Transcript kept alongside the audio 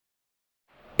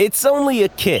It's only a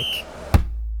kick,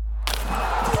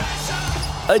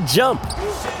 a jump,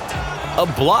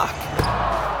 a block.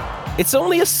 It's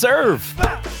only a serve.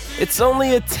 It's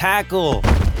only a tackle,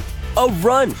 a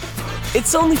run.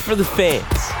 It's only for the fans.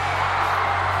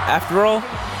 After all,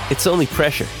 it's only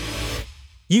pressure.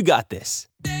 You got this.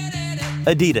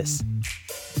 Adidas.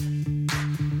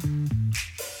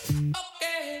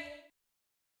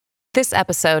 This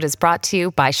episode is brought to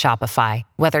you by Shopify.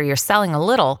 Whether you're selling a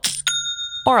little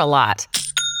or a lot,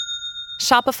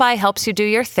 Shopify helps you do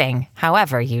your thing,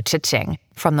 however you cha-ching.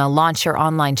 From the launch your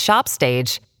online shop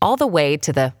stage, all the way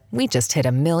to the we just hit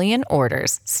 1 million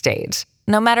orders stage.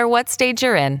 No matter what stage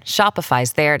you're in,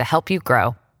 Shopify's there to help you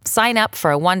grow. Sign up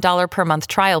for a $1 per month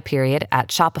trial period at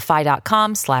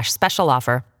shopify.com/special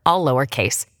offer, all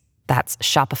lowercase. That's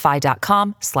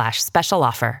shopify.com/special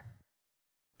offer.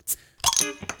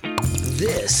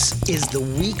 This is the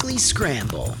Weekly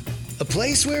Scramble, a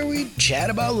place where we chat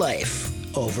about life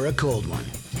over a cold one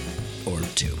or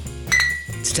two.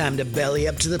 It's time to belly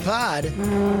up to the pod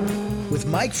with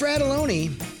Mike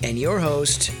Fratelloni and your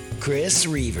host, Chris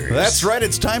Reuvers. That's right.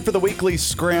 It's time for the Weekly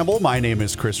Scramble. My name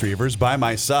is Chris Reuvers. By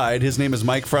my side, his name is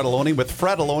Mike Fratelloni with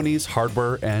Fratelloni's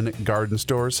Hardware and Garden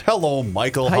Stores. Hello,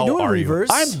 Michael. How you doing, are Reuvers?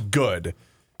 you? I'm good.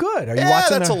 Good. Are you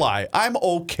watching? That's a lie. I'm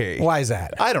okay. Why is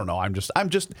that? I don't know. I'm just.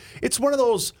 It's one of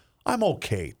those I'm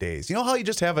okay days. You know how you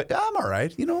just have it. I'm all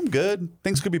right. You know, I'm good.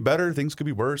 Things could be better. Things could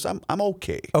be worse. I'm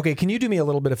okay. Okay. Can you do me a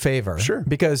little bit of favor? Sure.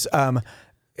 Because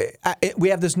we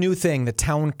have this new thing, the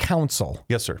town council.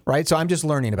 Yes, sir. Right. So I'm just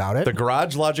learning about it. The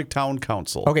Garage Logic Town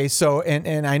Council. Okay. So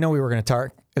and I know we were going to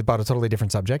talk about a totally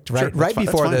different subject, right? Sure, right fine,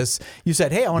 before that's this, you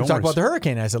said, "Hey, I want to No talk worries. about the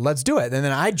hurricane." And I said, "Let's do it." And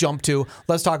then I jumped to,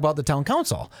 "Let's talk about the town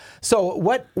council." So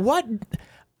what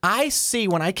I see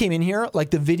when I came in here, like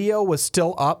the video was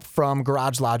still up from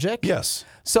Garage Logic. Yes.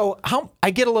 So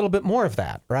I get a little bit more of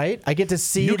that, right? I get to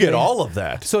see. You get all of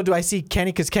that. So do I see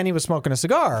Kenny? Because Kenny was smoking a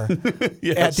cigar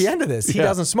Yes. at the end of this. He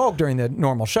doesn't smoke during the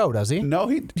normal show, does he? No,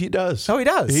 he does. Oh, he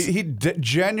does. He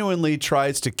genuinely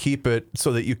tries to keep it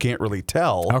so that you can't really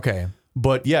tell. Okay.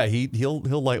 But yeah, he'll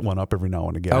light one up every now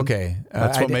and again. Okay.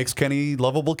 That's what makes Kenny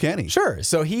lovable Kenny. Sure.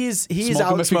 So he's Smoke him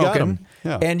out if you got smoking, him.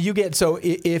 Yeah. and you get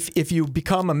if you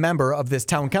become a member of this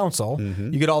town council,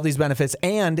 you get all these benefits,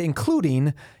 and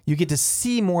including you get to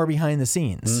see more behind the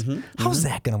scenes. How's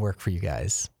that going to work for you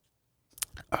guys?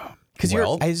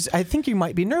 Because I think you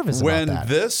might be nervous When about that.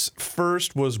 this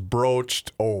first was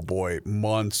broached, oh boy,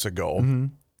 months ago,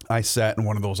 I sat in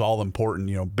one of those all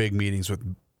important, big meetings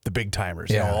with the big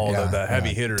timers, the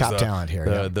heavy hitters, top talent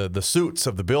here, the suits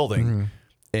of the building,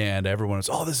 and everyone was,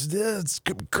 this is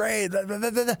great.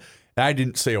 And I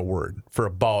didn't say a word for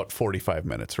about 45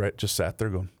 minutes, right? Just sat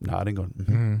there nodding,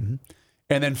 going.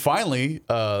 And then finally,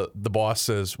 the boss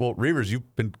says, "Well, Reuvers,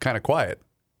 you've been kind of quiet.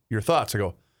 Your thoughts?" I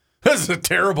go, "This is a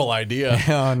terrible idea."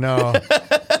 Oh no.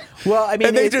 Well, I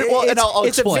mean, I'll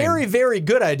it's a explain. very, very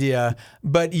good idea,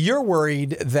 but you're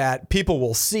worried that people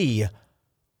will see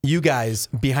you guys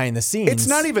behind the scenes. It's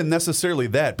not even necessarily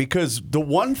that, because the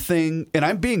one thing, and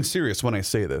I'm being serious when I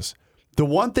say this, the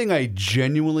one thing I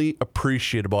genuinely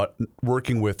appreciate about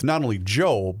working with not only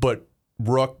Joe, but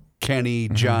Rook, Kenny,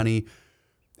 Johnny,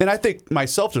 and I think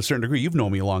myself to a certain degree, you've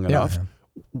known me long enough.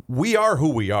 We are who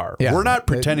we are. Yeah. We're not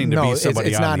pretending to be somebody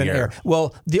it's on not the an air.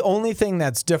 Well, the only thing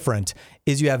that's different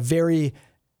is you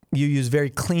use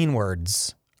very clean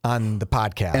words on the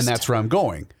podcast. And that's where I'm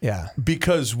going. Yeah.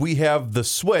 Because we have the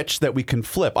switch that we can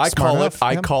flip. I Smart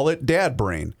call enough. it dad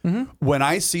brain. When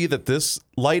I see that this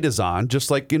light is on, just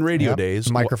like in radio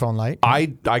days, microphone light. I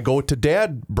go to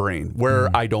dad brain where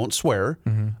I don't swear.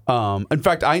 In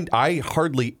fact,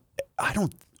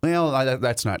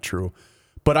 that's not true.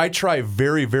 But I try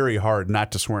very, very hard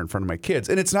not to swear in front of my kids.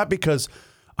 And it's not because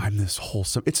I'm this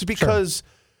wholesome. It's because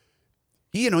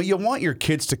you want your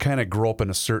kids to kind of grow up in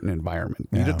a certain environment.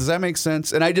 Yeah. Does that make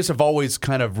sense? And I just have always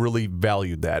kind of really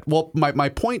valued that. Well, my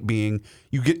point being,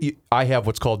 I have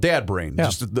what's called dad brain. Yeah.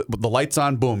 Just the lights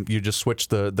on, boom, you just switch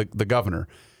the governor.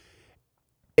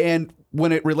 And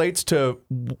when it relates to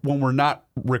when we're not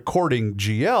recording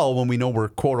GL, when we know we're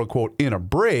quote unquote in a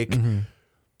break,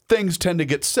 things tend to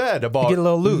get said about get a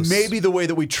little loose. Maybe the way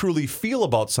that we truly feel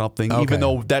about something, even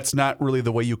though that's not really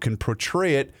the way you can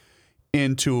portray it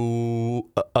into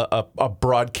a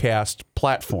broadcast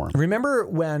platform. Remember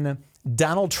when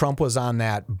Donald Trump was on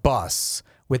that bus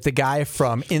with the guy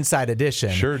from Inside Edition.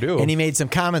 Sure do. And he made some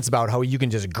comments about how you can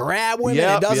just grab women.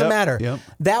 It doesn't matter. Yep.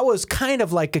 That was kind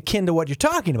of like akin to what you're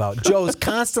talking about. Joe's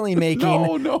constantly making.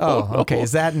 No. Okay.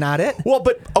 Is that not it? Well,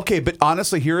 but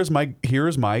honestly, here is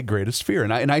my greatest fear,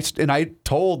 and I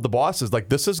told the bosses, like,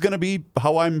 this is going to be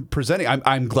how I'm presenting.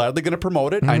 I'm gladly going to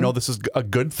promote it. I know this is a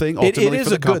good thing ultimately it is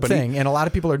for the a good company. thing, and a lot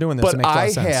of people are doing this. But it makes a lot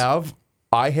of sense.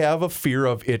 I have a fear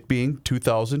of it being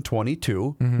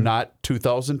 2022, not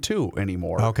 2002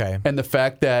 anymore. Okay. And the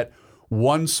fact that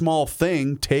one small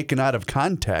thing taken out of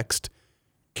context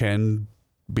can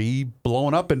be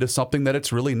blown up into something that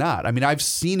it's really not. I mean, I've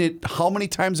seen it. How many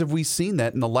times have we seen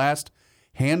that in the last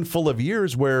handful of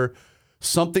years where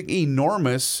something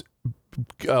enormous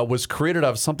was created out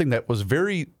of something that was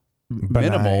very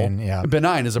minimal?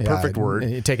 Benign is a perfect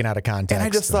word. Taken out of context. And I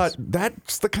just thought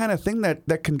that's the kind of thing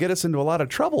that can get us into a lot of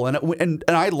trouble. And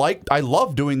I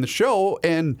love doing the show,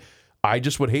 and I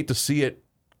just would hate to see it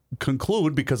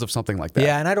conclude because of something like that.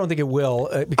 Yeah, and I don't think it will.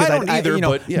 Because I don't either,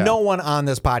 but yeah. No one on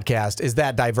this podcast is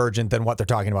that divergent than what they're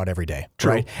talking about every day.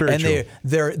 True. Right? Very and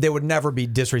true. they would never be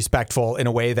disrespectful in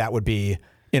a way that would be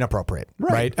inappropriate,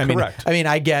 right? Correct. I mean,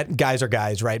 I get guys are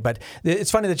guys, right? But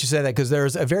it's funny that you say that because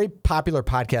there's a very popular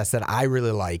podcast that I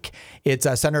really like. It's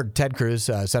Senator Ted Cruz,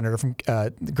 senator from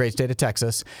the great state of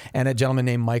Texas, and a gentleman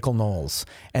named Michael Knowles.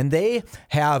 And they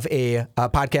have a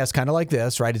podcast kind of like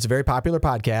this, right? It's a very popular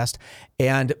podcast,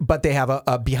 but they have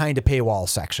a behind a paywall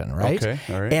section, right? Okay,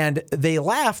 all right. And they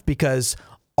laugh because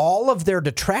all of their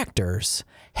detractors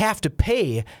have to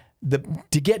pay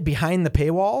to get behind the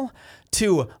paywall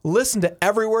to listen to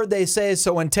every word they say.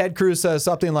 So when Ted Cruz says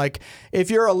something like, if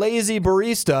you're a lazy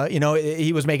barista,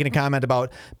 he was making a comment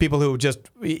about people who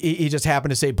he just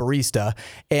happened to say barista.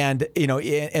 And,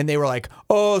 and they were like,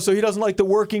 oh, so he doesn't like the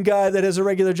working guy that has a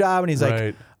regular job. And he's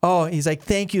like,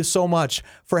 thank you so much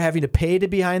for having to pay to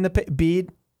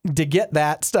to get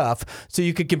that stuff so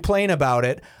you could complain about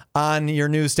it on your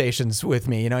news stations with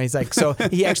me. He's like, so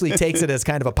he actually takes it as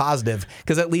kind of a positive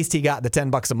because at least he got the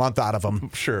 $10 a month out of them.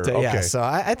 Sure. Okay. Yeah. So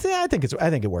I think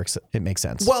it works. It makes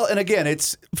sense. Well, and again,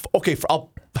 it's okay. I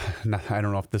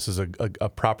don't know if this is a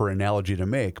proper analogy to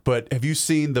make, but have you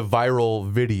seen the viral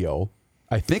video?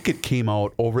 I think it came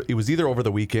out it was either over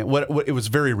the weekend. It was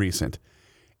very recent.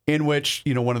 In which,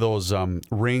 one of those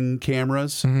Ring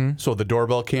cameras, so the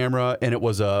doorbell camera, and it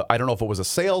was I don't know if it was a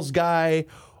sales guy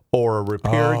or a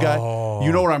repair guy.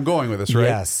 You know where I'm going with this, right?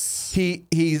 Yes.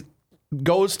 He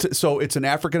goes to, so it's an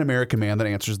African-American man that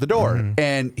answers the door,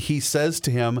 and he says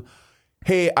to him,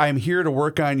 hey, I'm here to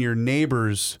work on your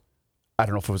neighbor's, I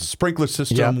don't know if it was a sprinkler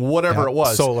system, whatever it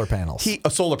was. Solar panels. A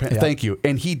solar panel. Thank you.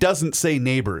 And he doesn't say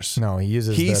neighbors. No, he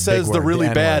says the really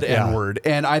bad N-word.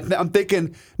 Yeah. And I'm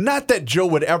thinking, not that Joe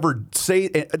would ever say,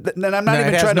 and I'm not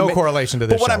even trying to no correlation to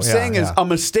this. But what I'm saying is a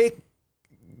mistake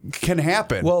can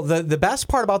happen. Well, the best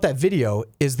part about that video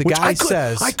is the guy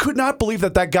says, I could not believe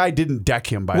that guy didn't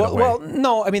deck him, by the way. Well,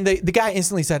 no, I mean, the guy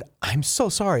instantly said, I'm so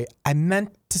sorry. I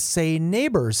meant to say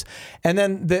neighbors. And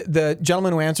then the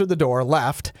gentleman who answered the door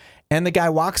left, and the guy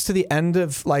walks to the end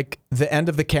of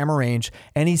the camera range,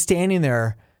 and he's standing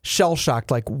there shell-shocked,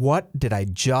 like, what did I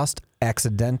just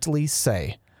accidentally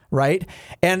say? Right?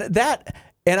 And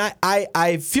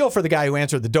I feel for the guy who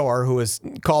answered the door, who was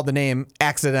called the name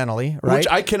accidentally, right? Which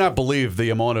I cannot believe the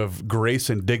amount of grace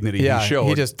and dignity he showed.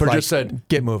 He just said,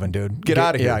 get moving, dude. Get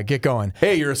out of here. Yeah, get going.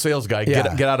 Hey, you're a sales guy.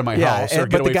 Get out of my house or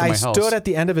get away from my house. But the guy stood at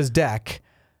the end of his deck,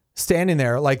 standing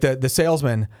there like the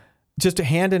salesman, just a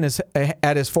hand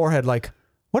at his forehead, like,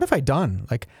 what have I done?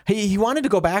 Like, he wanted to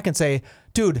go back and say,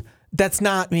 dude, that's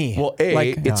not me. Well,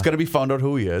 it's going to be found out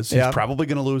who he is. He's probably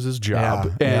going to lose his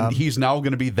job. And he's now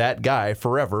going to be that guy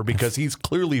forever because he's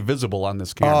clearly visible on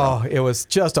this camera. Oh, it was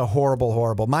just a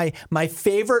horrible. My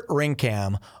favorite ring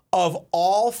cam of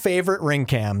all favorite ring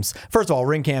cams. First of all,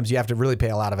 ring cams, you have to really pay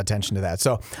a lot of attention to that.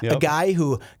 So a guy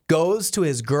who goes to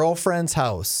his girlfriend's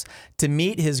house to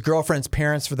meet his girlfriend's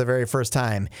parents for the very first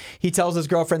time. He tells his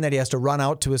girlfriend that he has to run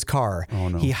out to his car. Oh,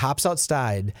 no. He hops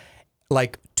outside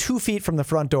like 2 feet from the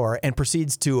front door and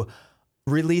proceeds to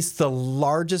release the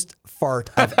largest fart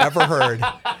I've ever heard.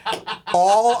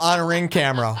 All on ring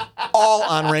camera.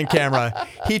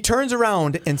 He turns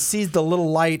around and sees the little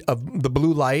light of the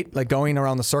blue light, like going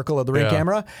around the circle of the ring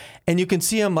camera. And you can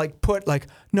see him like put like,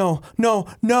 no.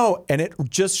 And it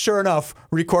just sure enough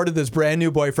recorded this brand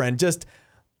new boyfriend just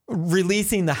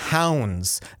releasing the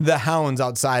hounds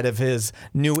outside of his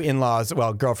new in-laws,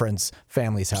 girlfriend's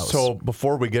family's house. So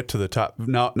before we get to the top,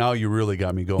 now you really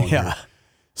got me going. Yeah. Here.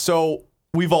 So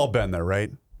we've all been there,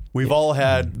 right? We've all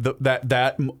had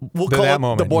we'll call it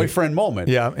moment. The boyfriend moment.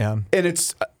 Yeah. And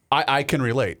it's I can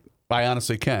relate. I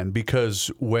honestly can, because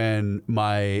when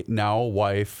my now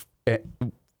wife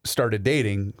started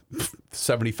dating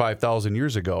 75,000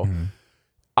 years ago,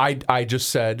 I just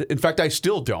said, in fact, I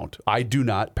still don't. I do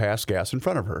not pass gas in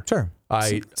front of her. Sure.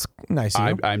 It's nice of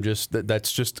you. I'm just,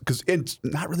 that's just because it's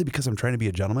not really because I'm trying to be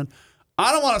a gentleman.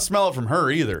 I don't want to smell it from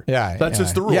her either. Yeah. That's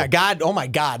just the rule. Yeah. God, oh my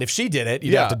God. If she did it,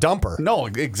 you'd have to dump her. No,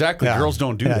 exactly. Yeah. Girls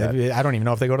don't do that. I don't even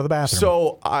know if they go to the bathroom.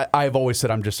 So I've always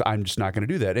said, I'm just not going to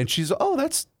do that. And she's, oh,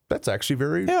 that's actually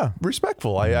very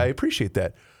respectful. I appreciate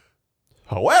that.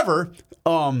 However,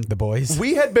 the boys,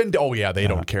 we had been, they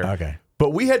don't care. Okay.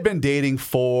 But we had been dating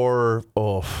for,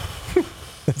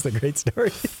 that's a great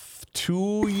story.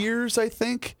 2 years, I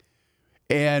think.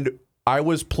 And I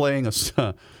was playing a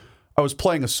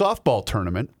softball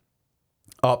tournament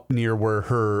up near where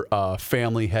her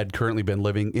family had currently been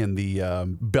living in the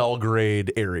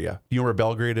Belgrade area. You know where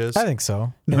Belgrade is? I think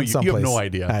so. No, you have no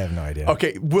idea. I have no idea.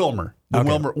 Okay, Wilmer.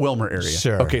 Wilmer area.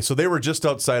 Sure. Okay, so they were just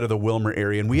outside of the Wilmer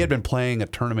area, and we had been playing a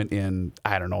tournament in,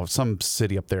 I don't know, some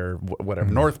city up there,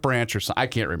 whatever, North Branch or something. I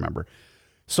can't remember.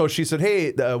 So she said,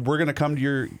 hey, we're going to come to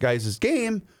your guys'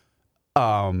 game.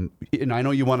 And I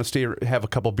know you want to stay, have a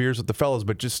couple beers with the fellas,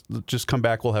 but just come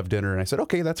back. We'll have dinner. And I said,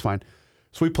 okay, that's fine.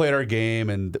 So we played our game,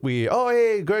 and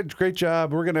hey, great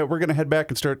job. We're gonna head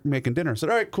back and start making dinner. I said,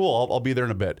 all right, cool. I'll be there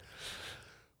in a bit.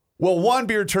 Well, one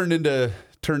beer turned into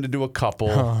a couple,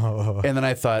 and then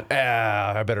I thought,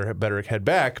 I better head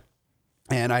back.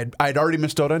 And I'd already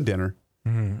missed out on dinner.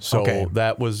 So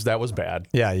that was bad.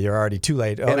 Yeah, you're already too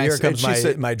late. Oh, and here comes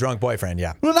my drunk boyfriend.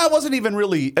 Yeah. Well, that wasn't even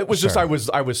really. It was just I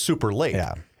was super late.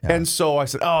 Yeah. And so I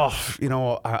said,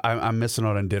 I'm missing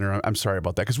out on dinner. I'm sorry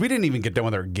about that, because we didn't even get done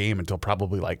with our game until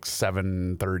probably like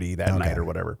 7:30 that night or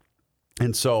whatever.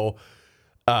 And so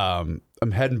I'm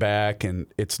heading back, and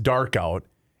it's dark out,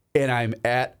 and I'm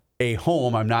at a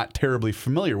home I'm not terribly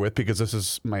familiar with, because this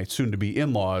is my soon-to-be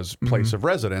in-laws' place of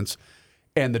residence,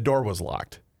 and the door was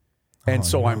locked. And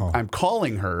I'm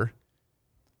calling her,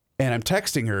 and I'm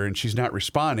texting her, and she's not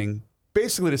responding,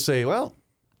 basically to say, well,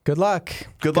 good luck.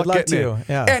 Good luck getting to you. in.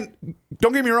 Yeah. And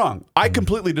don't get me wrong, I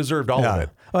completely deserved all of it.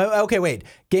 Okay, wait.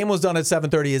 Game was done at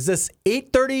 7:30. Is this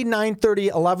 8:30,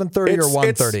 9:30, 11:30, or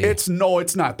 1:30? It's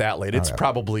not that late. It's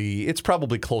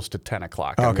probably close to 10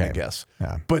 o'clock, I'm going to guess.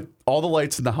 Yeah. But all the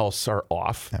lights in the house are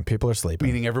off. And people are sleeping.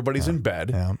 Meaning everybody's in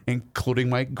bed, including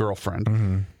my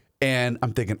girlfriend. And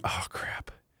I'm thinking, oh, crap.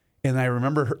 And I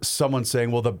remember someone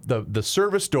saying, well, the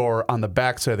service door on the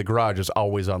back side of the garage is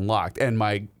always unlocked. And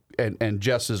and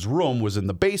Jess's room was in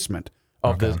the basement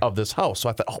of this house. So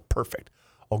I thought, oh, perfect.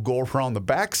 I'll go around the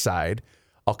back side.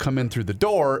 I'll come in through the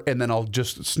door, and then I'll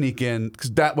just sneak in,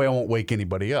 because that way I won't wake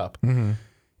anybody up.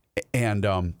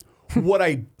 And what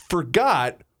I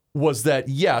forgot was that,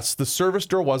 yes, the service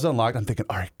door was unlocked. I'm thinking,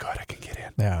 all right, good, I can get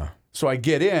in. Yeah. So I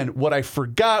get in. What I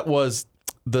forgot was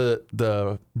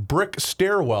the brick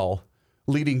stairwell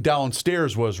leading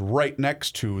downstairs was right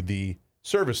next to the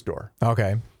service door.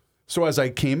 Okay. So as I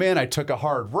came in, I took a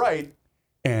hard right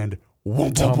and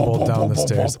tumbled down the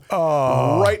stairs.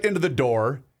 Right into the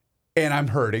door, and I'm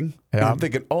hurting. Yeah. And I'm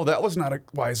thinking, oh, that was not a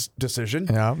wise decision.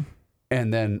 Yeah.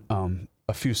 And then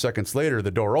a few seconds later,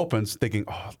 the door opens, thinking,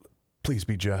 oh, please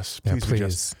be Jess. Please be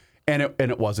Jess. And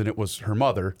it wasn't. It was her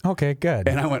mother. Okay, good.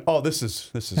 And I went, oh, this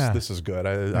is good.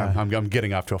 I'm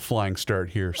getting off to a flying start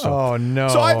here. So, oh no.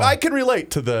 So I can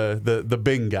relate to the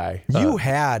Bing guy. You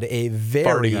had a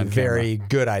very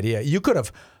good idea. You could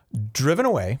have driven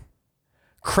away,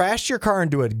 crashed your car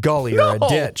into a gully or a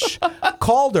ditch,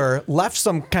 called her, left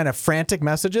some kind of frantic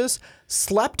messages,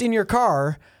 slept in your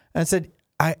car, and said,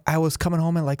 I was coming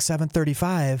home at like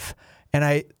 7:35, and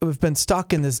I've been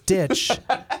stuck in this ditch.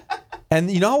 And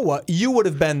you know what? You would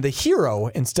have been the hero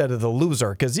instead of the loser,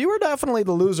 because you were definitely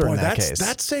the loser in that case.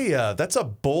 That's a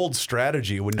bold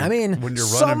strategy when you're running behind.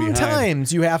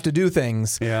 Sometimes you have to do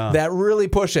things that really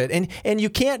push it, and you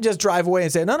can't just drive away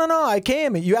and say no, I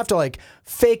came. You have to like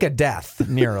fake a death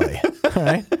nearly.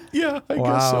 Right? Yeah, I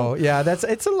guess so. Yeah,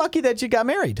 it's lucky that you got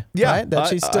married. Yeah, right? That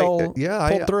she still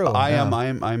pulled through.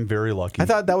 I'm very lucky. I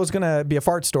thought that was gonna be a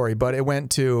fart story, but it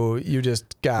went to you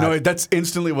just got. No, that's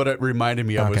instantly what it reminded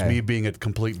me of was me being a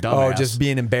complete dumbass. Oh, just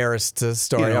being embarrassed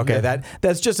story.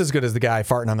 That's just as good as the guy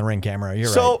farting on the Ring camera. You're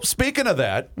right. So speaking of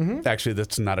that, actually,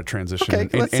 that's not a transition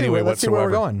in any way let's see where we're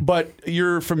going. But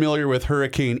you're familiar with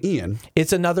Hurricane Ian.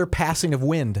 It's another passing of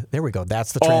wind. There we go.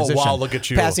 That's the transition. Oh, wow, look at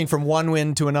you. Passing from one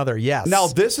wind to another. Yes. Now,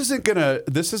 this isn't gonna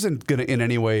in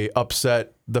any way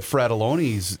upset the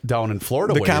Frattallones down in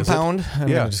Florida. The compound? I'm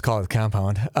going to just call it the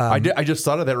compound. I just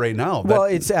thought of that right now. Well,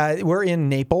 it's we're in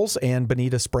Naples and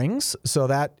Bonita Springs, so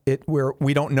that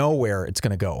we don't know where it's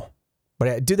going to go.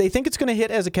 But do they think it's going to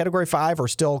hit as a Category 5 or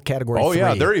still Category 3? Oh,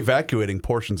 yeah. They're evacuating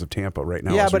portions of Tampa right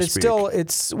now. Yeah, as but we it's speak.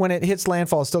 still, when it hits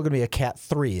landfall, it's still going to be a Cat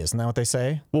 3. Isn't that what they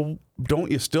say? Well,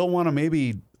 don't you still want to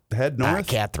maybe head north?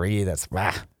 Cat 3,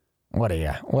 what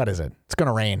is it? It's going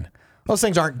to rain. Those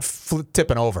things aren't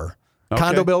tipping over. Okay.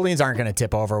 Condo buildings aren't going to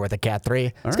tip over with a Cat 3.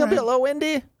 It's going to be a little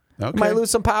windy. Okay. Might lose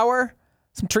some power.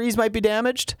 Some trees might be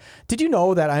damaged. Did you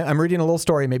know that I'm reading a little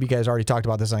story? Maybe you guys already talked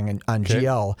about this on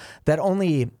GL. That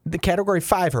only the Category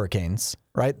 5 hurricanes,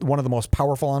 right, one of the most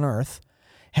powerful on Earth,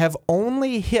 have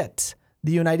only hit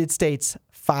the United States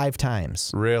 5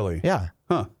 times. Really? Yeah.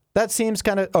 Huh. That seems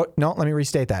kind of. Oh no, let me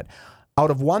restate that.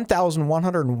 Out of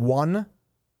 1,101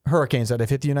 hurricanes that have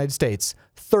hit the United States,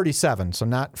 37, so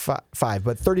not 5,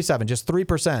 but 37, just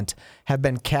 3% have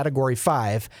been Category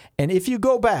 5. And if you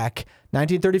go back,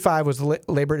 1935 was the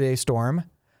Labor Day storm,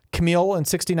 Camille in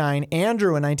 69,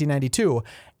 Andrew in 1992,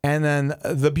 and then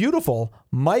the beautiful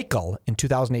Michael in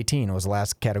 2018 was the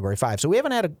last Category 5. So we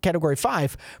haven't had a Category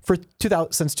 5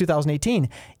 since 2018.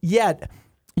 Yet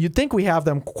you'd think we have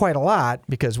them quite a lot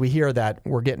because we hear that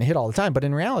we're getting hit all the time, but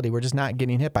in reality, we're just not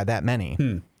getting hit by that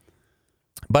many.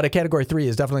 But a Category 3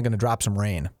 is definitely going to drop some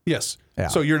rain. Yes. Yeah.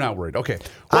 So you're not worried. Okay.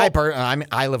 Well,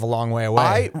 I live a long way away.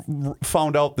 I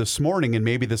found out this morning, and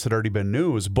maybe this had already been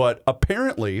news, but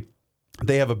apparently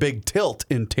they have a big tilt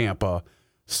in Tampa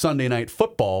Sunday night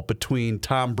football between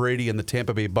Tom Brady and the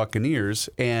Tampa Bay Buccaneers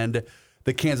and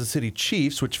the Kansas City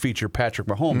Chiefs, which feature Patrick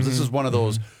Mahomes. This is one of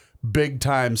those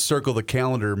big-time circle the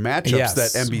calendar matchups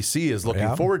that NBC is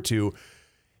looking forward to.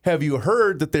 Have you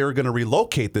heard that they were going to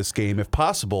relocate this game if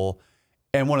possible?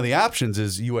 And one of the options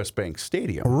is U.S. Bank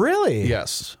Stadium. Really?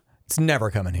 Yes. It's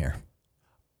never coming here.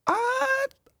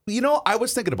 I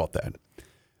was thinking about that.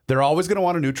 They're always going to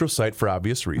want a neutral site for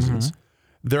obvious reasons.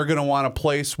 They're going to want a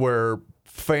place where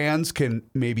fans can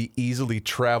maybe easily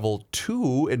travel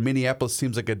to. And Minneapolis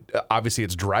seems like obviously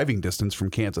it's driving distance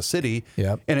from Kansas City.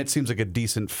 Yep. And it seems like a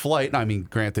decent flight. I mean,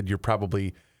 granted,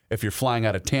 if you're flying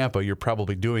out of Tampa, you're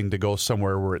probably doing to go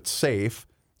somewhere where it's safe.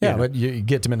 Yeah, but you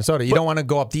get to Minnesota. You don't want to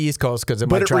go up the East Coast because it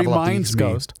might travel up the East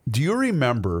Coast. Do you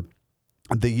remember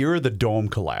the year the Dome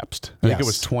collapsed? I think it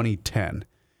was 2010.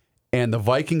 And the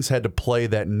Vikings had to play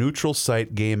that neutral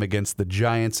site game against the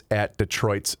Giants at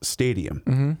Detroit's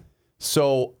stadium.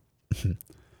 So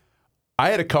I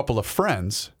had a couple of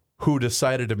friends who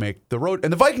decided to make the road.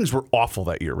 And the Vikings were awful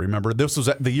that year, remember? This was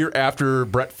the year after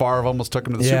Brett Favre almost took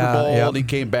him to the Super Bowl, and he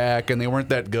came back, and they weren't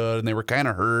that good, and they were kind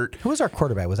of hurt. Who was our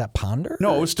quarterback? Was that Ponder?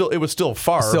 No, it was still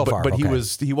Favre, but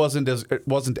he wasn't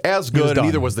as good, and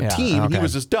neither was the team. Okay. He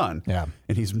was just done. Yeah.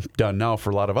 And he's done now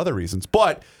for a lot of other reasons.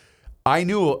 But I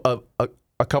knew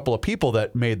a couple of people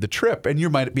that made the trip, and you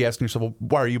might be asking yourself, well,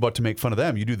 why are you about to make fun of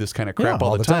them? You do this kind of crap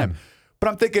all the time. But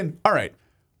I'm thinking, all right,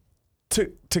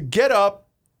 to get up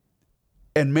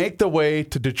and make the way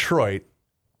to Detroit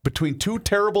between two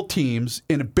terrible teams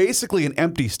in basically an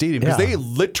empty stadium because they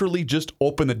literally just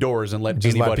open the doors and let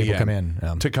anybody come in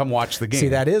to come watch the game. See,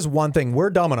 that is one thing.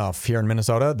 We're dumb enough here in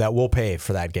Minnesota that we'll pay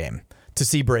for that game to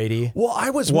see Brady. Well,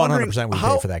 I was wondering 100% we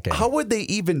pay for that game. How would they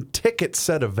even ticket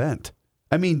said event?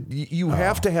 I mean, you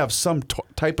have to have some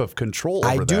type of control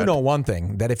over that. I do know one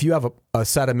thing, that if you have a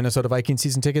set of Minnesota Vikings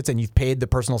season tickets and you've paid the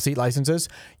personal seat licenses,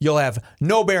 you'll have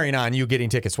no bearing on you getting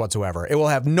tickets whatsoever. It will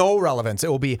have no relevance. It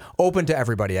will be open to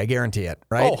everybody. I guarantee it,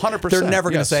 right? Oh, 100%. They're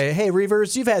never going to say, hey,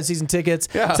 Reuvers, you've had season tickets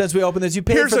since we opened this. You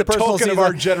paid Here's for the personal token season. of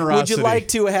our generosity. Would you like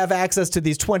to have access to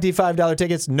these $25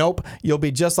 tickets? Nope. You'll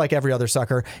be just like every other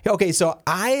sucker. Okay, so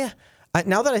I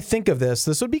now that I think of this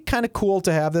would be kind of cool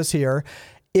to have this here.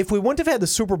 If we wouldn't have had the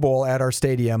Super Bowl at our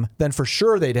stadium, then for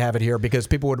sure they'd have it here because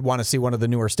people would want to see one of the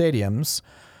newer stadiums,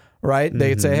 right?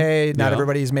 They'd say, hey, not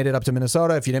everybody's made it up to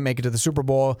Minnesota. If you didn't make it to the Super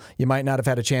Bowl, you might not have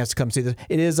had a chance to come see this.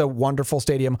 It is a wonderful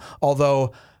stadium,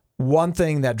 although one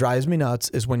thing that drives me nuts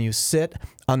is when you sit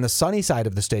on the sunny side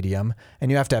of the stadium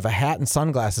and you have to have a hat and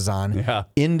sunglasses on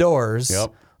indoors.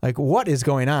 Yep. Like, what is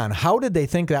going on? How did they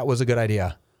think that was a good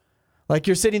idea? Like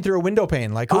you're sitting through a window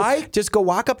pane. Like just go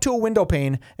walk up to a window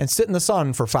pane and sit in the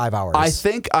sun for 5 hours. I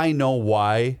think I know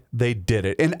why they did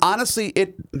it. And honestly,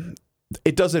 it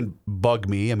doesn't bug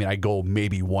me. I mean, I go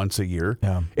maybe once a year.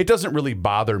 Yeah. It doesn't really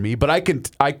bother me, but I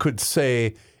could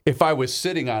say if I was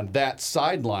sitting on that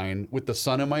sideline with the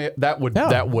sun in my that would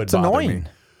it's bother annoying. me.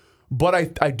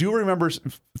 But I do remember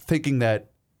thinking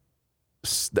that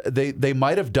they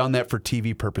might have done that for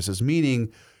TV purposes,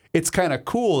 meaning it's kind of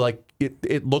cool. Like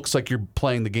it looks like you're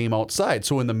playing the game outside.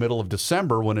 So in the middle of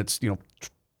December, when it's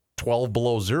 12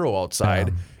 below zero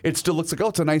outside, it still looks like, oh,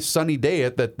 it's a nice sunny day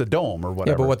at the Dome or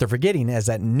whatever. Yeah, but what they're forgetting is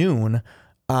at noon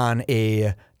on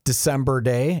a December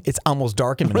day. It's almost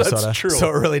dark in Minnesota. That's true. So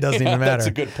it really doesn't even matter. That's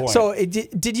a good point. So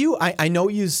did you, I know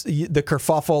the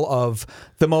kerfuffle of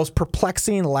the most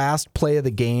perplexing last play of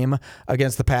the game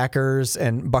against the Packers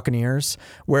and Buccaneers,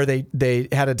 where they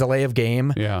had a delay of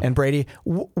game. Yeah. And Brady,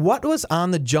 what was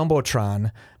on the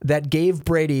Jumbotron that gave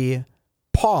Brady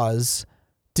pause?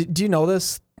 Do you know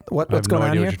this? What's going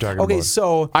on here? What you're talking okay, about.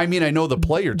 so I mean, I know the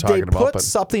play you're talking about. They put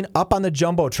something up on the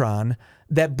Jumbotron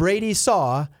that Brady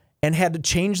saw and had to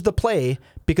change the play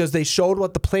because they showed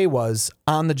what the play was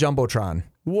on the Jumbotron.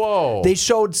 Whoa. They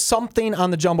showed something on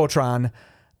the Jumbotron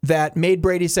that made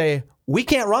Brady say, we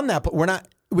can't run that.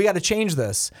 We got to change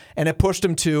this. And it pushed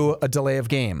him to a delay of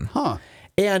game. Huh.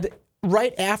 And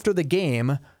right after the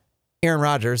game, Aaron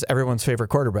Rodgers, everyone's favorite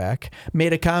quarterback,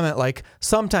 made a comment like,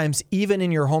 sometimes even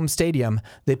in your home stadium,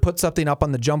 they put something up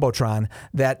on the Jumbotron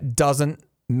that doesn't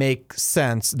make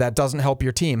sense, that doesn't help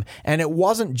your team. And it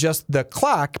wasn't just the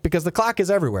clock, because the clock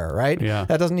is everywhere, right? Yeah.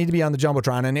 That doesn't need to be on the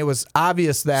Jumbotron. And it was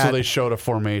obvious that So they showed a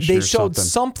formation. they or showed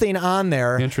something on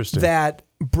there Interesting. that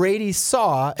Brady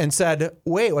saw and said,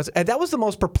 wait, that was the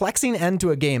most perplexing end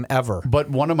to a game ever. But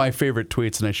one of my favorite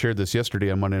tweets, and I shared this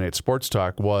yesterday on Monday Night Sports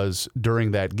Talk, was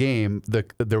during that game,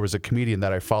 there was a comedian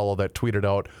that I follow that tweeted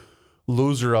out,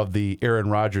 loser of the Aaron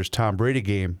Rodgers-Tom Brady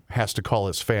game has to call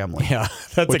his family. Yeah,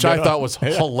 that's which I thought was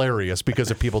hilarious, because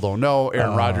if people don't know,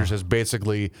 Aaron Rodgers has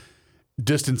basically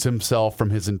distanced himself from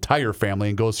his entire family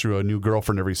and goes through a new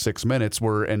girlfriend every 6 minutes,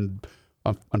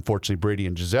 unfortunately, Brady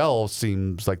and Giselle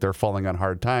seems like they're falling on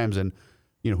hard times, and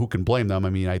who can blame them? I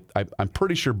mean, I'm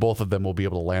pretty sure both of them will be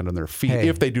able to land on their feet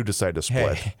if they do decide to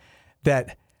split.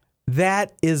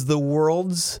 That is the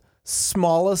world's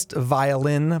smallest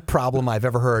violin problem I've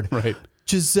ever heard. Right.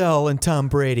 Giselle and Tom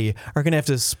Brady are going to have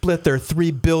to split their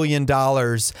 $3 billion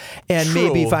and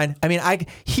maybe find. I mean,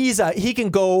 he can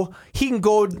go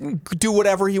do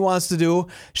whatever he wants to do.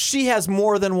 She has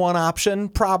more than one option,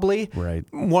 probably. Right.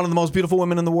 One of the most beautiful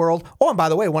women in the world. Oh, and by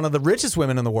the way, one of the richest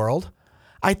women in the world.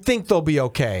 I think they'll be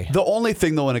okay. The only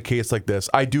thing, though, in a case like this,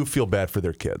 I do feel bad for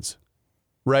their kids.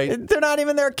 Right? They're not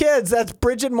even their kids. That's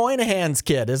Bridget Moynihan's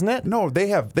kid, isn't it? No, they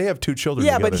have 2 children.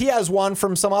 Yeah, together. but he has one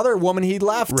from some other woman he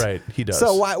left. Right, he does.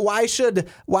 So why should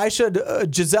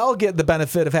Giselle get the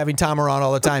benefit of having Tom around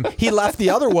all the time? He left the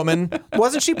other woman.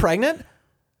 Wasn't she pregnant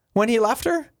when he left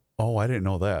her? Oh, I didn't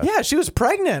know that. Yeah, she was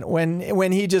pregnant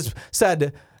when he just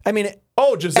said. I mean.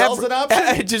 Oh, Giselle's an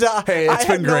option? Giselle, hey, it's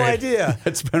been great. No idea.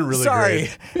 It's been really sorry.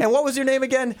 great. And what was your name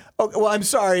again? Oh, well, I'm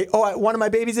sorry. Oh, one of my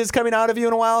babies is coming out of you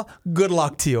in a while. Good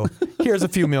luck to you. Here's a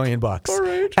few $1 million. All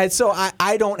right. And so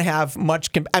I don't have much.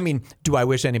 I mean, do I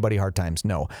wish anybody hard times?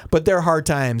 No. But their hard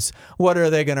times, what are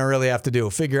they going to really have to do?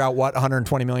 Figure out what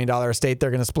 $120 million estate they're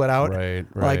going to split out? Right.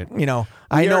 Like,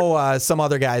 I know some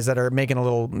other guys that are making it a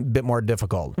little bit more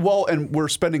difficult. Well, and we're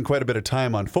spending quite a bit of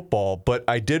time on football, but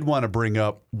I did want to bring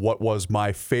up what was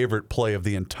my favorite play of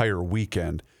the entire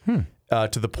weekend, to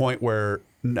the point where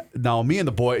now me and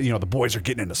the boys are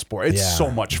getting into sport. It's so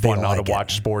much fun now to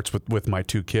watch sports with my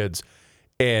 2 kids.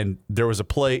 And there was a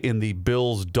play in the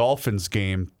Bills-Dolphins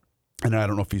game, and I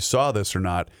don't know if you saw this or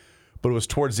not, but it was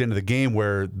towards the end of the game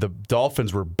where the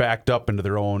Dolphins were backed up into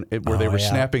their own, where they were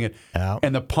snapping it,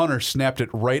 and the punter snapped it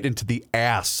right into the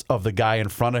ass of the guy in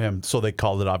front of him, so they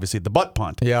called it, obviously, the butt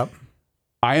punt. Yep.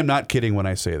 I am not kidding when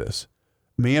I say this.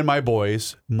 Me and my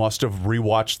boys must have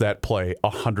rewatched that play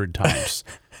 100 times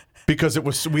because it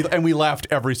was we laughed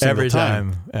every single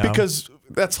time. Because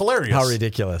that's hilarious. How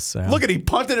ridiculous! Yeah. Look at he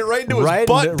punted it right into his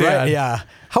butt, Dad. Right, yeah.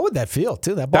 How would that feel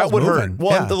too? That ball's would moving. hurt.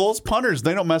 Well, those punters,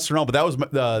 they don't mess around. But that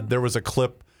was there was a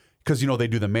clip because they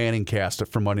do the Manning cast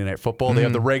from Monday Night Football. They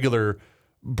have the regular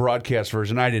broadcast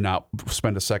version. I did not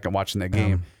spend a second watching that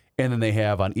game, and then they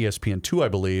have on ESPN2, I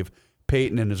believe,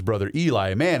 Peyton and his brother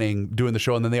Eli Manning doing the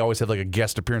show, and then they always have like a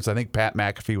guest appearance. I think Pat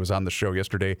McAfee was on the show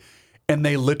yesterday, and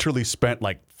they literally spent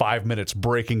like 5 minutes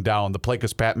breaking down the play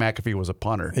because Pat McAfee was a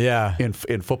punter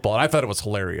in football, and I thought it was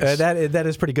hilarious. That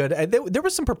is pretty good. There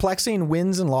was some perplexing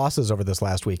wins and losses over this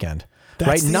last weekend.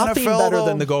 That's the Nothing NFL, better though.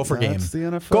 than the Gopher game. That's the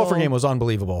NFL. Gopher game was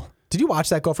unbelievable. Did you watch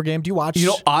that Gopher game? Do you watch?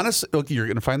 Honestly, look, you're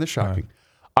going to find this shocking.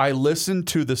 I listened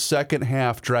to the second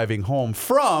half driving home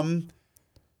from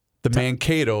the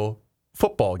Mankato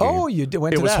football game. Oh, you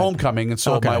went to It was that. homecoming, and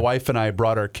so my wife and I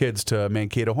brought our kids to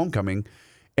Mankato homecoming,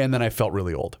 and then I felt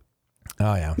really old.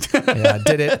 Oh yeah, yeah.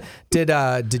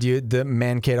 Did you the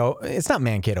Mankato? It's not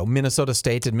Mankato. Minnesota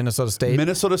State. Did Minnesota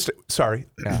State? Sorry,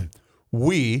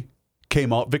 we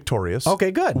came out victorious.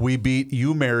 Okay, good. We beat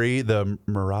UMary, the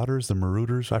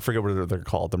Marauders. I forget what they're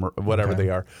called. Whatever they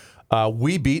are.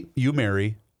 We beat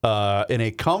UMary in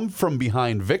a come from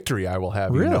behind victory. I will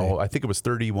have you know. I think it was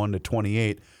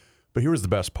 31-28. But here was the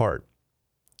best part.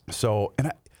 So,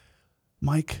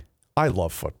 Mike, I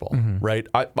love football, right?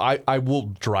 I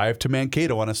will drive to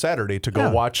Mankato on a Saturday to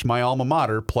go watch my alma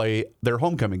mater play their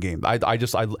homecoming game. I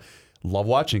love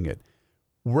watching it.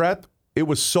 It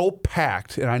was so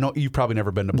packed, and I know you've probably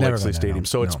never been to Blakesley Stadium.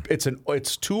 So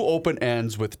it's two open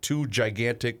ends with two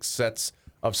gigantic sets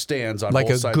of stands on both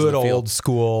sides of the field. Like a good old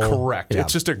school. Correct. Yeah.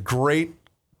 It's just a great,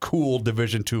 cool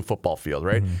Division II football field,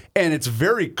 right? And it's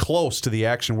very close to the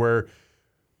action where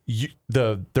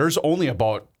there's only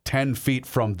about 10 feet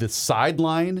from the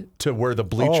sideline to where the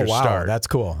bleachers start. That's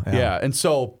cool. Yeah. And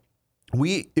so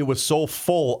it was so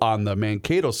full on the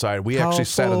Mankato side. We actually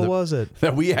sat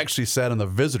on the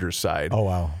visitor side. Oh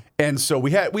wow. And so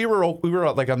we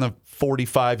were like on the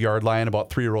 45-yard line, about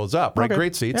 3 rows up, right? Okay.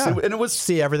 Great seats. Yeah. And it was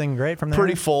see everything great from there.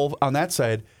 Pretty full on that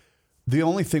side. The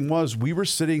only thing was we were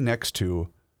sitting next to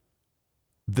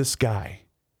this guy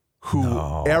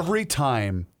who every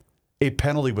time a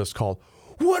penalty was called,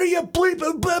 what are you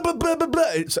bleeping, blah, blah, blah, blah,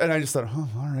 blah. And I just thought,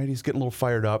 all right, he's getting a little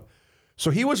fired up. So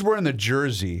he was wearing the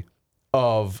jersey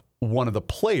of one of the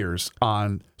players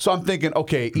on. So I'm thinking,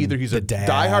 okay, either he's a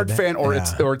diehard fan or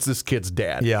it's this kid's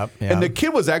dad. Yep. And the kid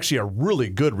was actually a really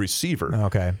good receiver.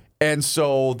 Okay. And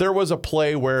so there was a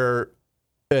play where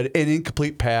an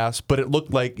incomplete pass, but it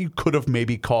looked like you could have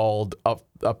maybe called a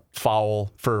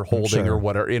foul for holding or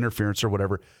whatever, interference or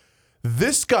whatever.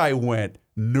 This guy went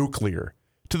nuclear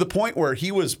to the point where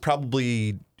he was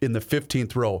probably in the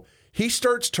 15th row. He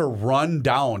starts to run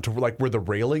down to like where the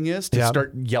railing is to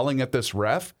start yelling at this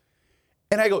ref.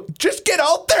 And I go, just get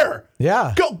out there.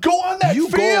 Yeah. Go on that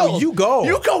field. You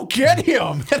go get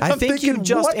him. And I think you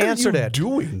just answered it.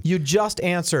 Doing? You just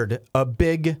answered a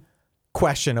big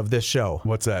question of this show.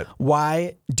 What's that?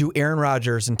 Why do Aaron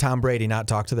Rodgers and Tom Brady not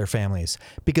talk to their families?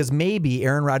 Because maybe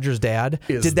Aaron Rodgers' dad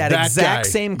did that exact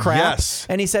same crap. Yes.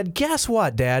 And he said, guess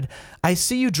what, Dad? I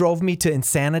see you drove me to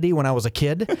insanity when I was a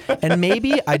kid, and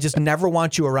maybe I just never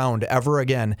want you around ever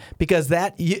again. Because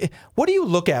what do you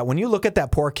look at when you look at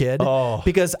that poor kid? Oh.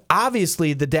 Because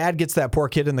obviously the dad gets that poor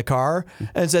kid in the car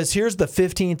and says, here's the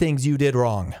 15 things you did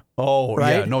wrong. Oh,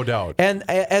 right? Yeah, no doubt. And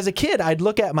as a kid, I'd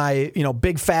look at my,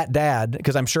 big fat dad,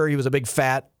 because I'm sure he was a big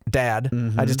fat dad.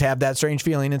 I just have that strange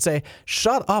feeling and say,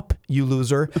 shut up, you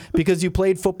loser, because you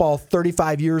played football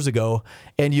 35 years ago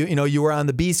and you were on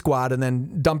the B squad and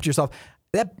then dumped yourself.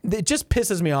 It just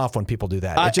pisses me off when people do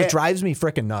that. It just drives me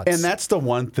freaking nuts. And that's the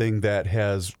one thing that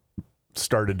has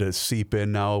started to seep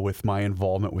in now with my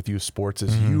involvement with youth sports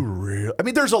is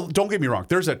don't get me wrong,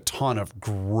 there's a ton of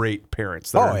great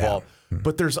parents that are involved.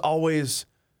 But there's always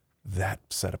that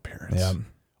set of parents. Yeah.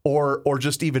 Or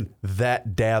just even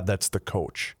that dad that's the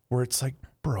coach, where it's like,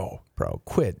 bro,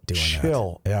 quit doing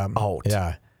chill out.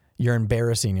 Yeah. You're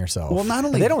embarrassing yourself. Well, not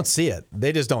only they don't see it.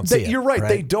 They just don't see it. You're right.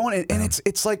 They don't. And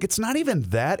it's like, it's not even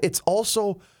that. It's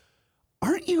also,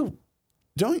 don't you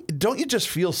just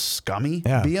feel scummy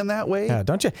being that way? Yeah,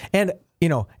 don't you? And,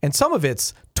 and some of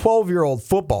it's 12-year-old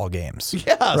football games.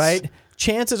 Yes. Right?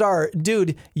 Chances are,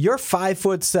 dude, you're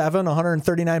 5'7",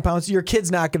 139 pounds. Your kid's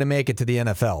not going to make it to the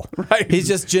NFL. Right. He's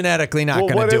just genetically not going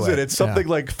to do it. What is it? It's something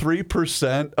like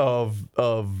 3%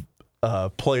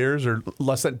 of players or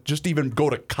less than just even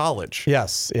go to college.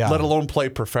 Yes. Yeah. Let alone play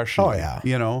professionally. Oh,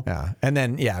 yeah. Yeah. And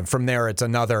then, from there, it's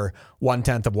another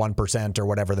 0.1% of 1% or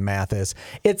whatever the math is.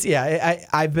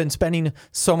 I've been spending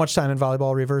so much time in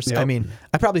volleyball, Reuvers. Yep. I mean,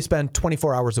 I probably spend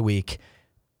 24 hours a week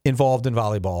involved in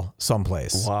volleyball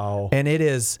someplace. Wow. And it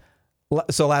is,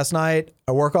 so last night,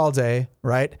 I work all day,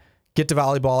 right? Get to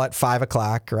volleyball at 5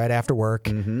 o'clock, right after work.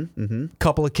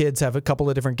 Couple of kids have a couple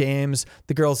of different games.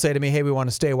 The girls say to me, hey, we want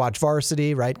to stay watch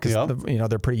varsity, right? Because,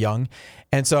 they're pretty young.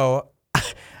 And so,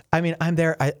 I'm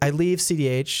there. I leave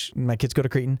CDH. My kids go to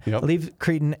Cretin. Yep. I leave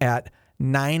Cretin at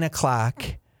 9 o'clock.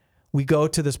 We go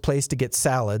to this place to get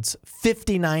salads.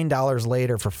 $59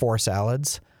 later for 4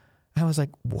 salads. I was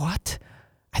like, what?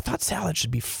 I thought salad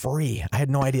should be free. I had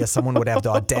no idea someone would have the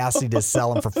audacity to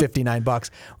sell them for $59.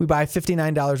 We buy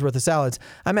 $59 worth of salads.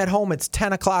 I'm at home. It's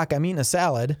 10 o'clock. I'm eating a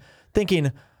salad thinking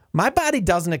my body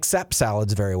doesn't accept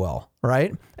salads very well,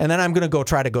 right? And then I'm going to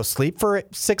try to go sleep for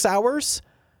 6 hours.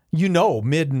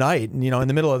 Midnight, in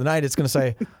the middle of the night, it's going to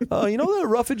say, that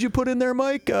roughage you put in there,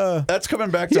 Mike? That's coming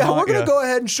back to we're going to go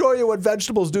ahead and show you what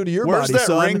vegetables do to your Where's body, that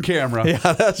son. Ring camera?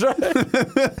 Yeah, that's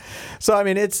right. So,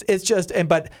 it's just,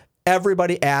 but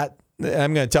everybody I'm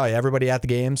going to tell you, everybody at the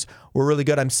games were really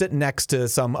good. I'm sitting next to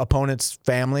some opponents'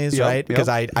 families, right? Because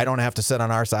I don't have to sit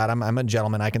on our side. I'm a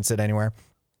gentleman. I can sit anywhere.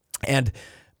 And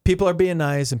people are being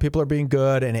nice and people are being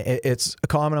good. And it's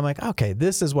calm. And I'm like, okay,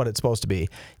 this is what it's supposed to be.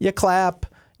 You clap.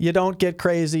 You don't get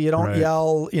crazy. You don't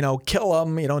yell, kill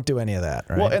them. You don't do any of that.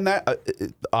 Right? Well, and that,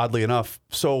 oddly enough,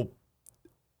 so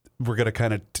we're going to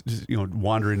kind of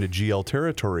wander into GL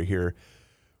territory here.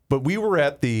 But we were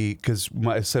at because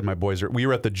I said we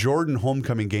were at the Jordan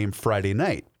homecoming game Friday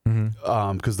night.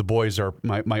 Because the boys are,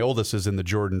 my oldest is in the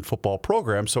Jordan football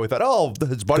program. So we thought,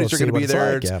 his buddies are going to be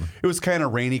there. It was kind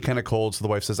of rainy, kind of cold. So the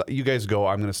wife says, you guys go,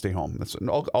 I'm going to stay home. That's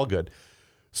all good.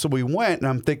 So we went, and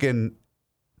I'm thinking,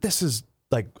 this is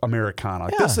like Americana.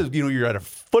 Like, this is, you're at a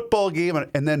football game,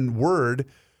 and then word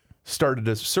started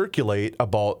to circulate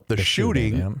about the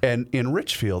shooting and in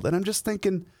Richfield. And I'm just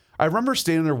thinking, I remember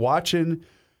standing there watching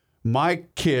my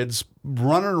kids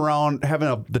running around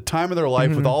having the time of their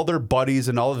life with all their buddies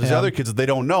and all of these other kids that they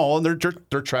don't know, and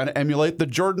they're trying to emulate the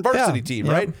Jordan varsity team,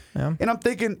 right? Yeah. And I'm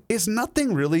thinking, is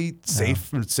nothing really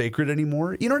safe and sacred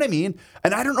anymore? You know what I mean?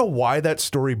 And I don't know why that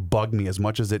story bugged me as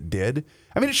much as it did.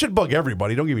 I mean, it should bug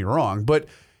everybody, don't get me wrong, but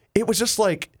it was just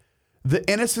like the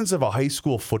innocence of a high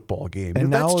school football game.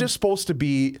 And that's just supposed to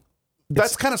be...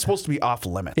 That's kind of supposed to be off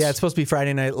limits. Yeah, it's supposed to be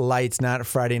Friday night lights, not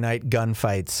Friday night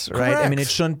gunfights, right? Correct. I mean, it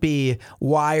shouldn't be,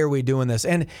 why are we doing this?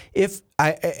 And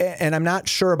I'm not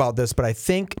sure about this, but I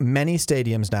think many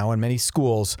stadiums now and many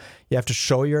schools, you have to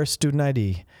show your student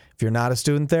ID. If you're not a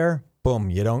student there,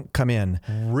 boom, you don't come in.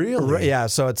 Really? Yeah,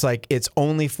 so it's like it's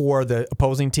only for the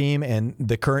opposing team and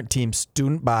the current team's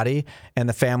student body and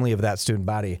the family of that student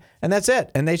body. And that's it.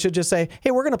 And they should just say,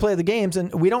 hey, we're going to play the games,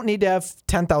 and we don't need to have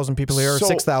 10,000 people here or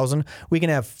 6,000. We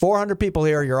can have 400 people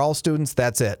here. You're all students.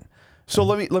 That's it. So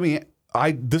let me.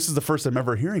 This is the first I'm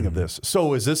ever hearing of this.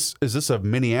 So is this a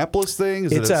Minneapolis thing?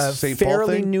 It's a St. Paul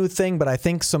fairly thing? new thing, but I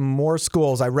think some more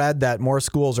schools, I read that more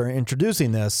schools are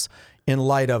introducing this in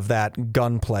light of that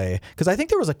gunplay. Because I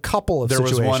think there was a couple of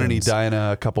situations. There was one in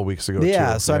Edina a couple weeks ago,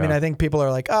 yeah, too. so I mean, I think people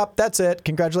are like, that's it,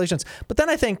 congratulations. But then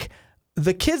I think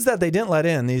the kids that they didn't let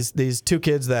in, these two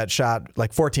kids that shot,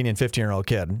 like 14 and 15-year-old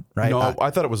kid, right? No,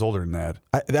 I thought it was older than that.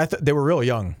 They were real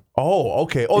young. Oh,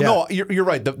 okay. Oh, no, you're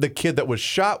right. The kid that was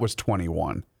shot was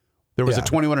 21. There was a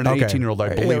 21 and an 18-year-old,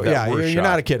 I believe, that were you're shot.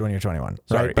 not a kid when you're 21.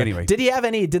 Sorry, right? anyway. Did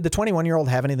the 21-year-old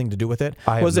have anything to do with it?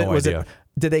 I have no idea.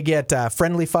 Did they get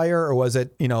friendly fire, or was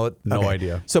it, No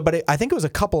idea. So, but I think it was a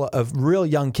couple of real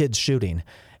young kids shooting,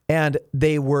 and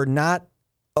they were not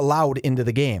allowed into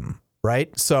the game,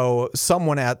 right? So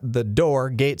someone at the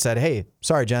gate said, hey,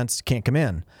 sorry, gents, can't come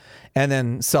in. And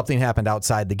then something happened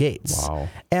outside the gates. Wow.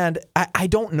 And I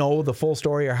don't know the full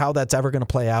story or how that's ever going to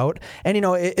play out. And,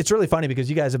 it's really funny because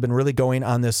you guys have been really going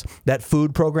on that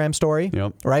food program story,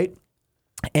 right?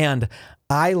 And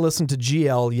I listened to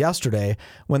GL yesterday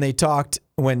when they talked,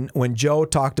 when Joe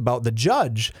talked about the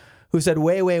judge who said,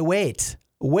 wait,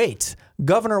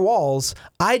 Governor Walz,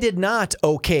 I did not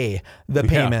okay the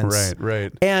payments. Yeah,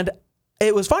 right. And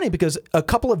it was funny because a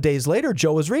couple of days later,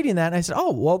 Joe was reading that, and I said,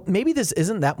 oh, well, maybe this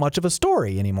isn't that much of a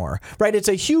story anymore, right? It's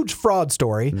a huge fraud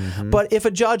story, but if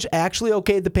a judge actually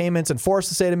okayed the payments and forced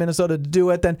the state of Minnesota to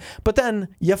do it, but then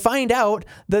you find out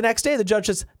the next day the judge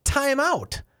says, time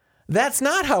out. That's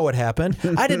not how it happened.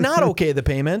 I did not okay the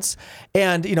payments.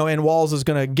 And, and Walz is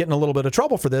going to get in a little bit of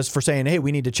trouble for this, for saying, hey,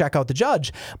 we need to check out the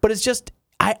judge. But it's just,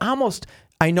 I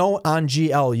know on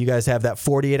GL you guys have that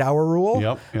 48-hour rule.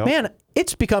 Yep. Man,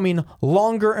 it's becoming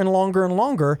longer and longer and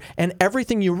longer. And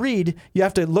everything you read, you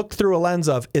have to look through a lens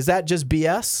of, is that just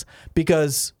BS?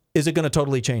 Because is it going to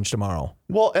totally change tomorrow?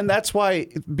 Well, and that's why,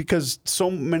 because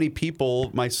so many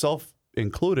people, myself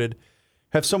included,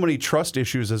 have so many trust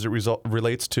issues as it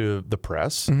relates to the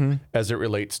press, as it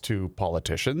relates to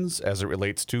politicians, as it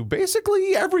relates to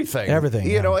basically everything.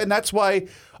 And that's why,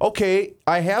 okay,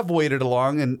 I have waited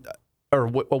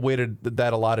waited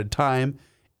that allotted time,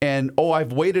 and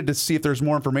I've waited to see if there's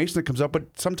more information that comes up,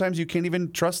 but sometimes you can't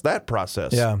even trust that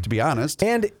process, to be honest.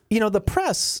 And, the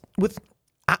press,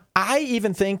 I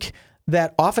even think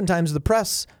that oftentimes the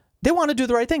press, they want to do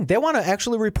the right thing. They want to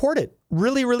actually report it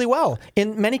really, really well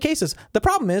in many cases. The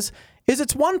problem is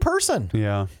it's one person.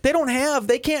 Yeah.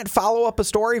 They can't follow up a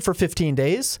story for 15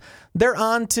 days. They're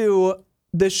on to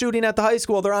the shooting at the high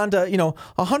school. They're on to,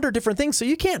 100 different things. So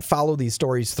you can't follow these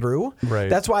stories through. Right.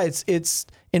 That's why it's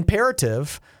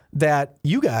imperative that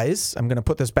you guys, I'm going to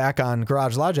put this back on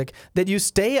Garage Logic, that you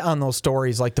stay on those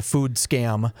stories like the food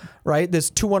scam, right?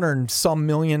 This $200-some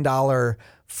million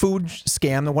food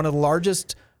scam, one of the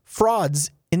largest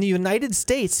frauds in the United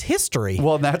States history.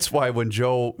 Well, that's why when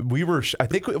Joe, I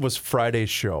think it was Friday's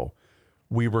show,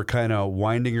 we were kind of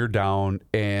winding her down.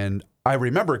 And I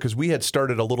remember because we had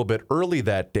started a little bit early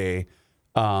that day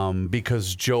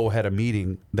because Joe had a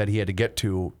meeting that he had to get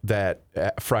to that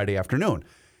Friday afternoon.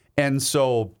 And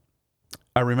so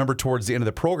I remember towards the end of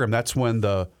the program, that's when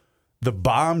the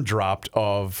bomb dropped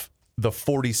of the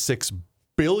 $46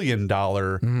 billion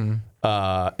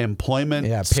employment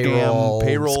payroll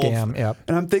scam. Yep.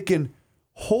 And I'm thinking,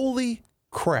 holy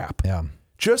crap. Yeah.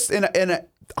 And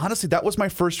honestly, that was my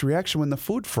first reaction when the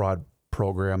food fraud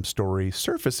program story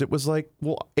surfaced. It was like,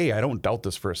 well, A, I don't doubt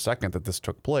this for a second that this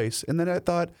took place. And then I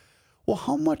thought, well,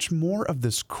 how much more of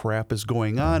this crap is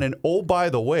going on? And oh, by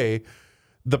the way,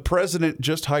 the president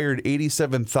just hired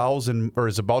 87,000 or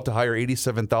is about to hire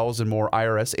 87,000 more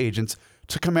IRS agents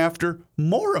to come after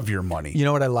more of your money. You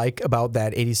know what I like about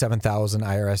that 87,000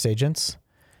 IRS agents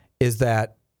is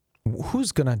that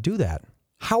who's going to do that?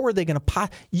 How are they going to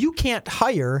you can't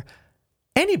hire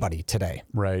anybody today.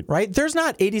 Right. Right? There's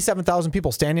not 87,000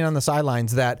 people standing on the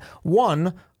sidelines that,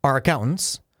 one, are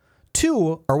accountants,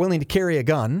 two, are willing to carry a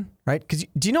gun, right? Because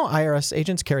do you know IRS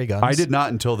agents carry guns? I did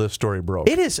not until this story broke.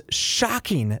 It is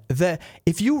shocking that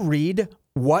if you read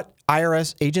what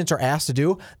IRS agents are asked to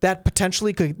do, that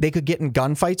potentially they could get in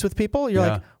gunfights with people. You're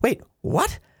like, wait,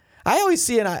 what? I always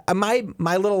see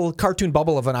my little cartoon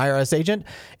bubble of an IRS agent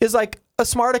is like a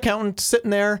smart accountant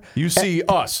sitting there. You see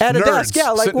us at a nerds desk,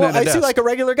 yeah. Like, well, I see like a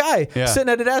regular guy Yeah. sitting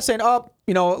at a desk saying, "Oh,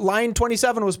 line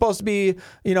 27 was supposed to be,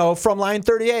 from line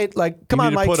 38. Like, come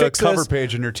on, Mike, put fix a cover this."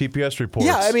 page in your TPS reports.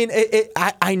 Yeah, I mean,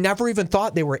 I never even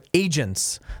thought they were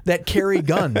agents that carry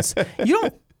guns.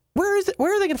 Where are they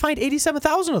going to find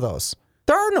 87,000 of those?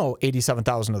 There are no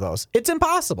 87,000 of those. It's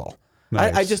impossible.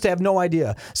 Nice. I just have no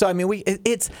idea. So, I mean,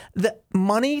 it's the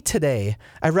money today.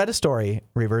 I read a story,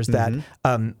 Reuvers, that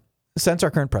since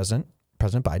our current president,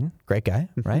 President Biden, great guy,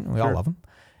 right? We all love him.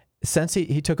 Since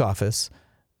he took office,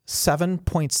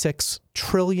 $7.6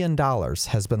 trillion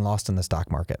has been lost in the stock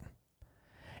market.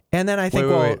 And then I think,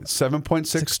 wait.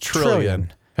 7.6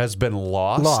 trillion has been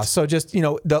lost? Lost. So just,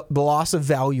 the loss of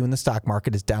value in the stock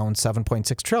market is down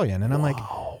 7.6 trillion. And I'm like,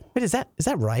 wait, is that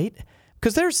right?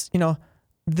 Because there's,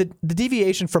 the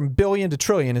deviation from billion to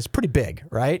trillion is pretty big,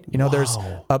 right? There's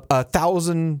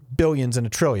 1,000 billions in a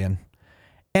trillion.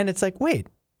 And it's like, wait,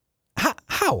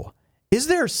 how? Is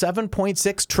there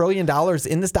 $7.6 trillion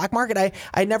in the stock market?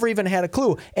 I never even had a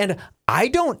clue. And I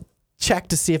don't check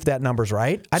to see if that number's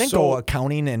right. I didn't go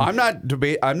accounting and... I'm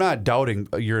not doubting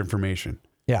your information.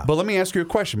 Yeah. But let me ask you a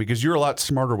question because you're a lot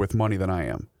smarter with money than I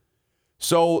am.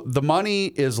 So the money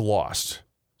is lost,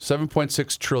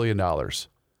 $7.6 trillion.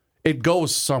 It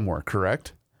goes somewhere,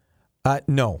 correct?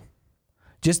 No.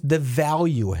 Just the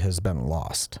value has been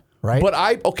lost, right? But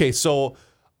so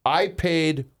I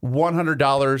paid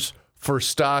 $100 for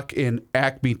stock in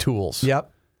Acme Tools.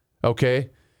 Yep. Okay.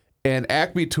 And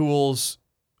Acme Tools,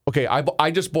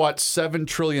 I just bought $7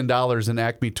 trillion in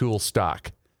Acme Tools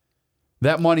stock.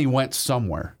 That money went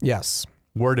somewhere. Yes.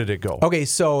 Where did it go? Okay,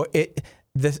 so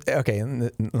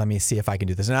let me see if I can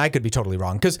do this. And I could be totally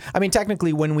wrong. Because,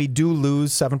 technically, when we do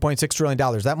lose $7.6 trillion,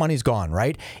 that money's gone,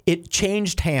 right? It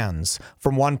changed hands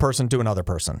from one person to another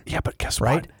person. Yeah, but guess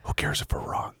right? what? Who cares if we're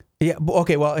wrong? Yeah,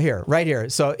 okay, well, right here.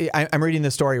 So I'm reading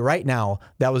this story right now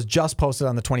that was just posted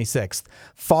on the 26th.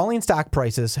 Falling stock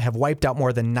prices have wiped out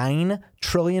more than $9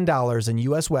 trillion in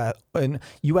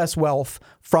U.S. wealth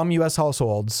from U.S.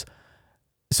 households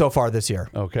so far this year.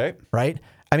 Okay. Right?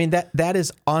 That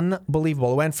is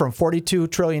unbelievable. It went from 42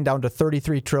 trillion down to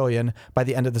 33 trillion by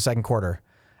the end of the second quarter.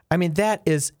 That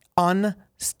is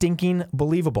unstinking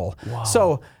believable. Wow.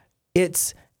 So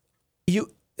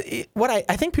what I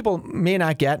think people may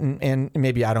not get, and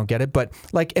maybe I don't get it, but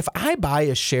like if I buy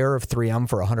a share of 3M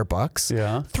for $100,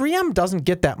 3M doesn't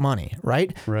get that money,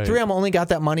 right? 3M only got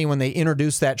that money when they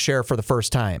introduced that share for the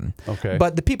first time. Okay.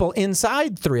 But the people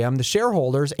inside 3M, the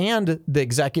shareholders and the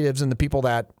executives and the people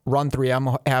that run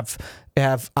 3M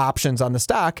have options on the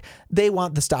stock. They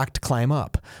want the stock to climb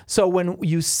up. So when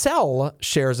you sell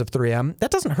shares of 3M,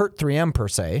 that doesn't hurt 3M per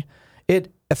se.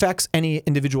 It affects any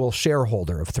individual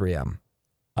shareholder of 3M.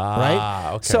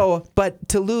 Right? Okay. So, but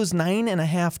to lose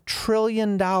 $9.5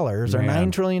 trillion or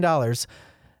 $9 trillion,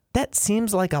 that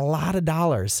seems like a lot of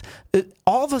dollars.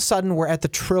 All of a sudden, we're at the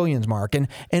trillions mark.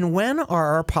 And when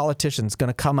are our politicians going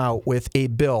to come out with a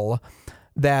bill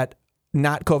that,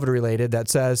 not COVID related, that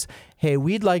says, hey,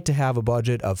 we'd like to have a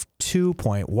budget of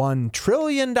 $2.1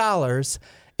 trillion,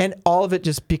 and all of it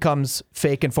just becomes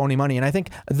fake and phony money. And I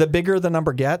think the bigger the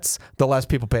number gets, the less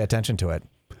people pay attention to it.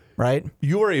 Right?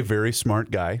 You are a very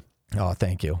smart guy. Oh,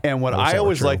 thank you. And what I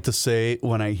always like to say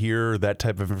when I hear that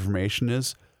type of information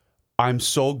is, I'm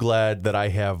so glad that I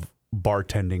have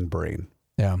bartending brain.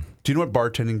 Yeah. Do you know what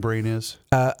bartending brain is?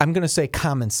 I'm going to say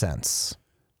common sense.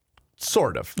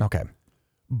 Sort of. Okay.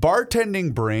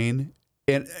 Bartending brain,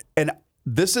 and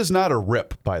this is not a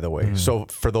rip, by the way. So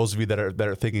for those of you that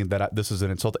are thinking that this is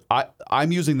an insult,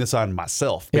 I'm using this on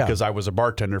myself because I was a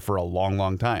bartender for a long,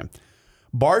 long time.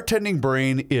 Bartending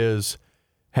brain is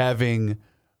having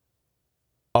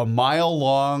a mile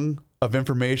long of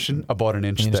information about an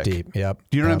inch thick. Deep. Yep.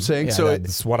 Do you know what I'm saying? Yeah, So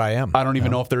that's what I am. I don't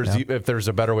even know if there's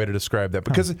a better way to describe that,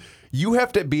 because you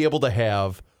have to be able to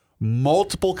have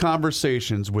multiple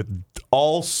conversations with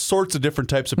all sorts of different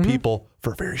types of people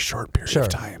for a very short period of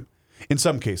time. In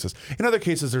some cases. In other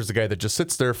cases, there's a guy that just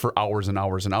sits there for hours and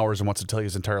hours and hours and wants to tell you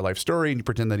his entire life story, and you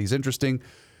pretend that he's interesting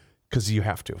because you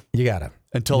have to. You got to.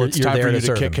 Until it's time for you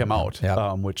to kick him out,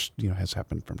 Yep. which has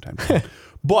happened from time to time.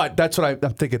 But that's what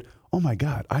I'm thinking, oh my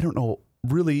God, I don't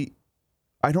really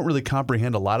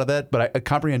comprehend a lot of that, but I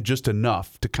comprehend just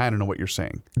enough to kind of know what you're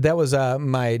saying. That was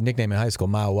my nickname in high school,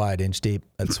 mile wide, inch deep.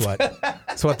 That's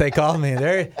what they called me.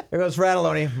 There goes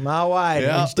Fratelloni, mile wide,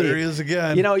 inch deep. There he is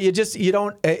again. You know, you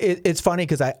don't, it's funny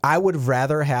because I would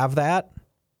rather have that,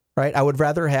 right? I would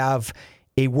rather have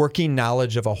a working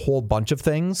knowledge of a whole bunch of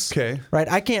things. Okay. Right?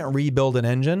 I can't rebuild an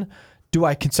engine. Do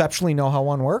I conceptually know how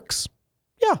one works?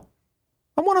 Yeah.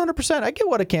 I'm 100%. I get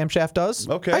what a camshaft does.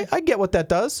 Okay. I get what that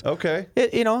does. Okay.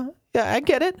 Yeah, I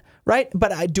get it. Right?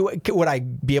 But would I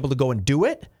be able to go and do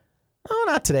it? Oh,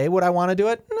 not today. Would I want to do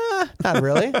it? Nah, not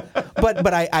really.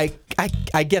 but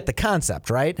I get the concept,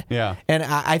 right? Yeah. And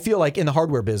I feel like in the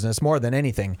hardware business, more than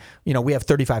anything, we have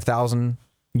 35,000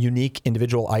 unique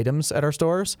individual items at our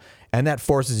stores, and that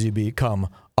forces you to become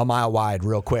a mile wide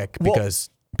real quick because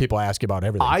people ask you about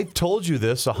everything. I've told you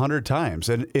this 100 times,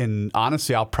 and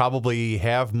honestly, I'll probably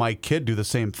have my kid do the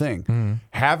same thing. Mm-hmm.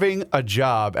 Having a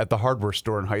job at the hardware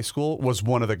store in high school was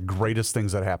one of the greatest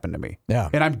things that happened to me. Yeah.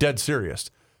 And I'm dead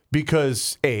serious.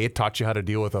 Because it taught you how to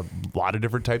deal with a lot of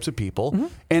different types of people,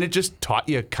 and it just taught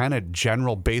you kind of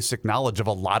general basic knowledge of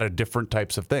a lot of different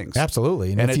types of things.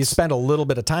 Absolutely. And if you spend a little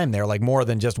bit of time there, like more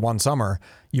than just one summer,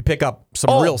 you pick up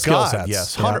some real skill sets.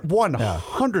 Yes, Yeah.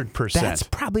 100%. That's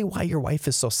probably why your wife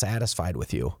is so satisfied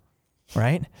with you,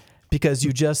 right? Because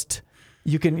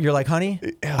you're like, honey,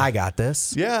 I got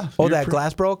this. Yeah. Oh, that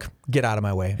glass broke? Get out of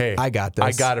my way. Hey, I got this.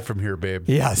 I got it from here, babe.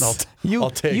 Yes. I'll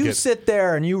take it. You sit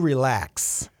there and you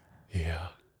relax. Yeah.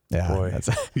 Yeah. Boy,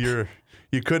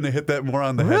 you couldn't have hit that more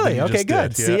on the head. Really? Than you Okay, just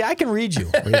good. Did. Yeah. See, I can read you,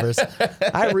 Reuvers.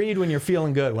 I read when you're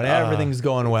feeling good, when everything's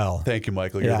going well. Thank you,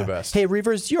 Michael. You're the best. Hey,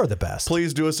 Reuvers, you're the best.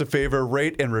 Please do us a favor,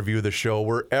 rate and review the show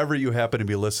wherever you happen to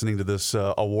be listening to this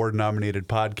award-nominated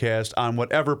podcast, on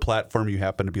whatever platform you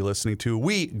happen to be listening to.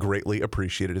 We greatly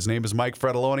appreciate it. His name is Mike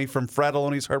Fratelloni from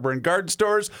Fratelloni's Hardware and Garden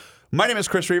Stores. My name is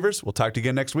Chris Reuvers. We'll talk to you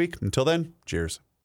again next week. Until then, cheers.